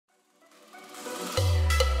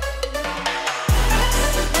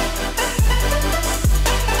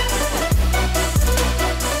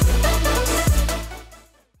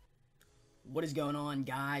is going on,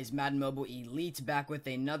 guys? Madden Mobile Elite back with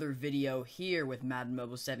another video here with Madden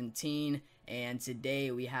Mobile 17, and today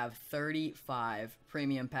we have 35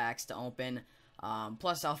 premium packs to open.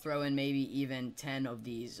 Plus I'll throw in maybe even 10 of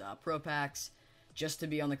these pro packs just to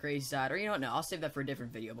be on the crazy side, or you know what, no, I'll save that for a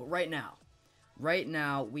different video. But right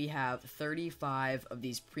now we have 35 of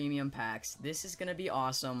these premium packs. This is gonna be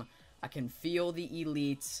awesome. I can feel the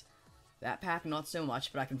elites. That pack not so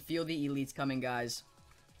much, but I can feel the elites coming, guys.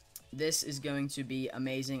 This is going to be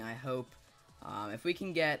amazing, I hope. If we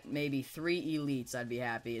can get maybe 3 elites, I'd be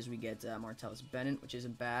happy, as we get Martellus Bennett, which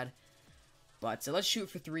isn't bad. But let's shoot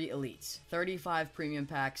for 3 elites. 35 premium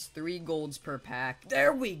packs, 3 golds per pack.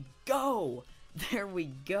 There we go! There we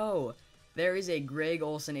go! There is a Greg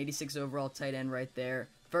Olsen, 86 overall tight end right there.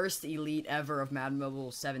 First elite ever of Madden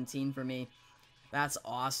Mobile 17 for me. That's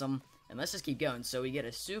awesome. And let's just keep going. So we get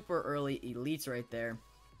a super early elites right there.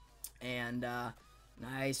 And,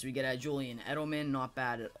 nice, we get a Julian Edelman, not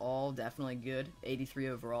bad at all, definitely good, 83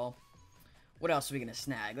 overall. What else are we going to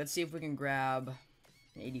snag? Let's see if we can grab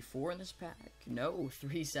an 84 in this pack. No,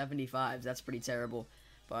 375s, that's pretty terrible.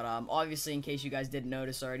 But obviously, in case you guys didn't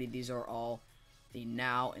notice already, these are all the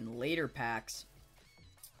now and later packs,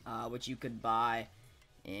 which you could buy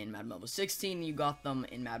in Madden Mobile 16. You got them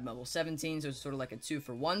in Madden Mobile 17, so it's sort of like a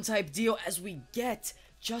 2-for-1 type deal, as we get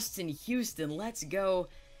Justin Houston. Let's go.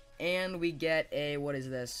 And we get a, what is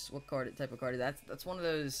this? What card, type of card is that? That's one of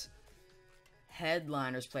those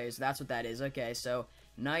headliners players. That's what that is. Okay, so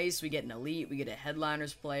nice. We get an elite. We get a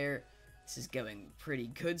headliners player. This is going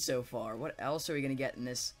pretty good so far. What else are we going to get in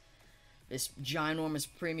this ginormous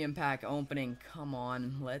premium pack opening? Come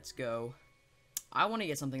on, let's go. I want to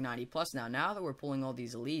get something 90 plus now. Now that we're pulling all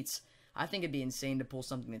these elites, I think it'd be insane to pull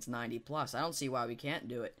something that's 90 plus. I don't see why we can't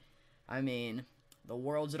do it. I mean, the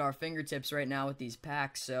world's at our fingertips right now with these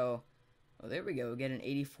packs, so... Oh, there we go. We get an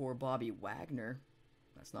 84 Bobby Wagner.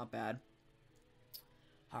 That's not bad.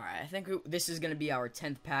 Alright, I think this is going to be our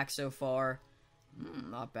 10th pack so far.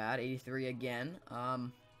 Not bad. 83 again. Oh,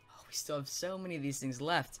 we still have so many of these things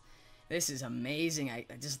left. This is amazing. I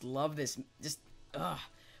just love this.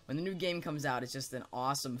 When the new game comes out, it's just an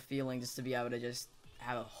awesome feeling just to be able to just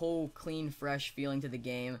have a whole clean, fresh feeling to the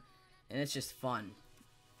game. And it's just fun.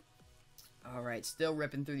 Alright, still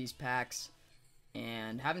ripping through these packs.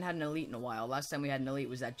 And haven't had an elite in a while. Last time we had an elite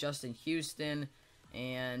was at Justin Houston.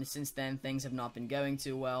 And since then, things have not been going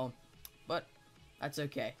too well. But that's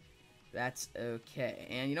okay. That's okay.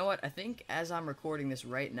 And you know what? I think as I'm recording this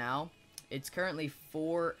right now, it's currently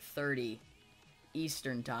 4:30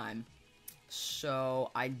 Eastern Time.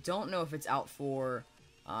 So I don't know if it's out for...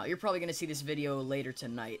 you're probably going to see this video later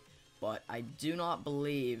tonight. But I do not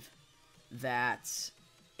believe that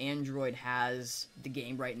Android has the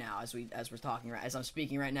game right now as we're talking, as I'm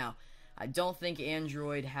speaking right now. I don't think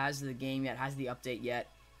Android has the game yet, has the update yet.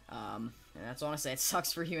 And that's all I want to say. It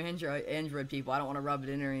sucks for you Android people. I don't want to rub it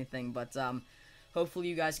in or anything, but hopefully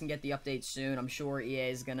you guys can get the update soon. I'm sure EA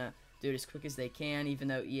is gonna do it as quick as they can, even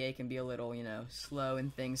though EA can be a little, you know, slow in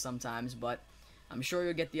things sometimes. But I'm sure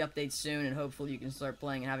you'll get the update soon, and hopefully you can start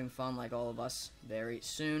playing and having fun like all of us very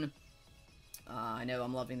soon. I know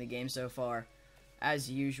I'm loving the game so far, as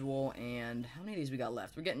usual. And how many of these we got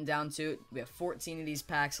left? We're getting down to it. We have 14 of these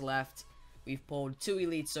packs left. We've pulled 2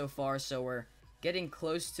 elites so far, so we're getting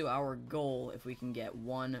close to our goal if we can get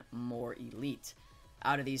 1 more elite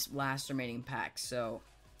out of these last remaining packs. So,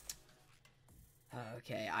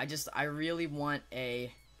 okay, I really want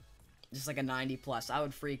just like a 90 plus. I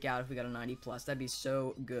would freak out if we got a 90 plus. That'd be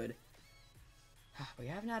so good. We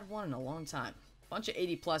haven't had one in a long time. Bunch of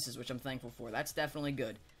 80 pluses, which I'm thankful for. That's definitely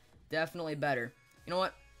good. Definitely better. You know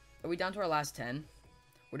what? Are we down to our last 10?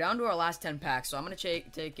 We're down to our last 10 packs, so I'm going to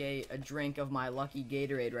take a drink of my lucky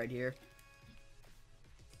Gatorade right here.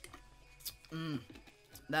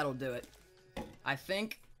 That'll do it. I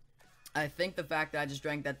think the fact that I just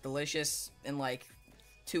drank that delicious and like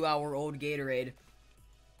 2-hour-old Gatorade,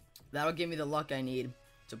 that'll give me the luck I need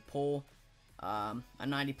to pull a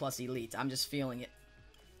 90 plus elite. I'm just feeling it.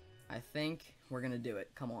 I think we're gonna do it.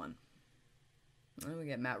 Come on. And we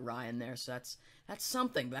get Matt Ryan there, so that's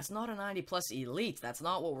something. But that's not a 90 plus elite. That's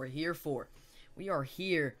not what we're here for. We are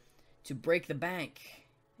here to break the bank.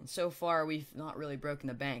 And so far, we've not really broken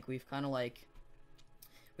the bank. We've kind of like...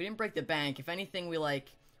 We didn't break the bank. If anything,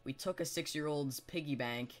 we took a 6-year-old's piggy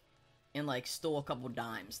bank and, like, stole a couple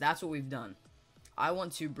dimes. That's what we've done. I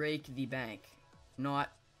want to break the bank,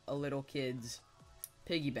 not a little kid's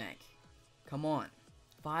piggy bank. Come on.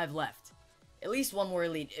 5 left. At least 1 more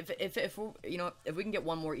elite. If you know, if we can get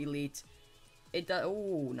 1 more elite, it does...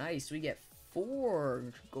 Oh, nice. We get 4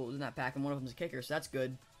 goals in that pack, and one of them's a kicker, so that's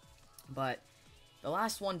good. But The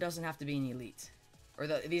last one doesn't have to be an elite. Or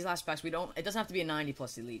these last packs, it doesn't have to be a 90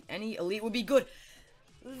 plus elite. Any elite would be good.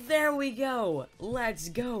 There we go. Let's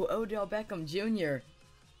go. Odell Beckham Jr.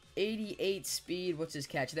 88 speed. What's his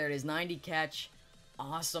catch? There it is. 90 catch.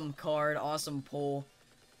 Awesome card. Awesome pull.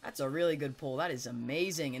 That's a really good pull. That is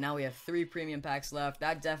amazing. And now we have 3 premium packs left.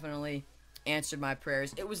 That definitely answered my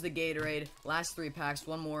prayers. It was the Gatorade. Last 3 packs.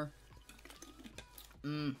 One more.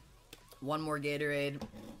 One more Gatorade.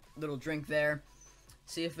 Little drink there.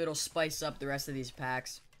 See if it'll spice up the rest of these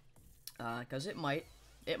packs. Because it might.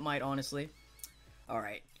 It might, honestly.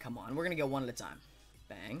 Alright, come on. We're going to go one at a time.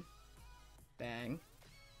 Bang. Bang.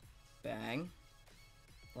 Bang.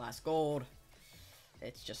 Last gold.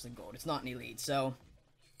 It's just a gold. It's not an elite. So,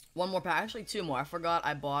 one more pack. Actually, 2 more. I forgot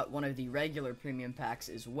I bought one of the regular premium packs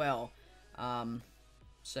as well.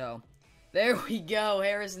 So, there we go.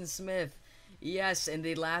 Harrison Smith. Yes, in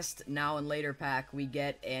the last now and later pack, we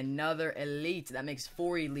get another elite. That makes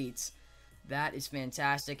 4 elites. That is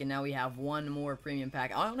fantastic. And now we have 1 more premium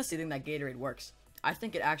pack. I honestly think that Gatorade works. I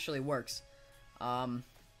think it actually works.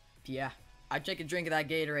 Yeah. I take a drink of that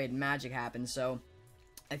Gatorade and magic happens. So,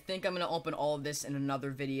 I think I'm going to open all of this in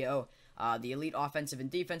another video. The elite offensive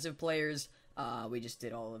and defensive players. We just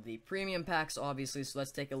did all of the premium packs, obviously. So,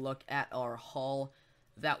 let's take a look at our haul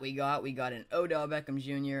that we got. We got an Odell Beckham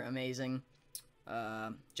Jr. Amazing.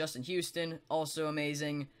 Justin Houston, also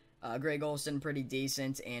amazing. Greg Olsen, pretty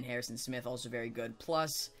decent. And Harrison Smith, also very good.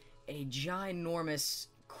 Plus, a ginormous,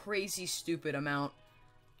 crazy, stupid amount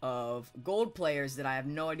of gold players that I have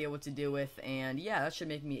no idea what to do with. And yeah, that should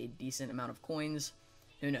make me a decent amount of coins.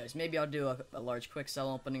 Who knows? Maybe I'll do a large quick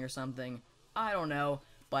sell opening or something. I don't know.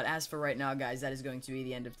 But as for right now, guys, that is going to be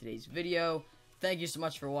the end of today's video. Thank you so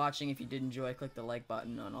much for watching. If you did enjoy, click the like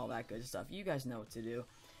button and all that good stuff. You guys know what to do.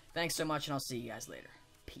 Thanks so much, and I'll see you guys later.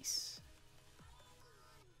 Peace.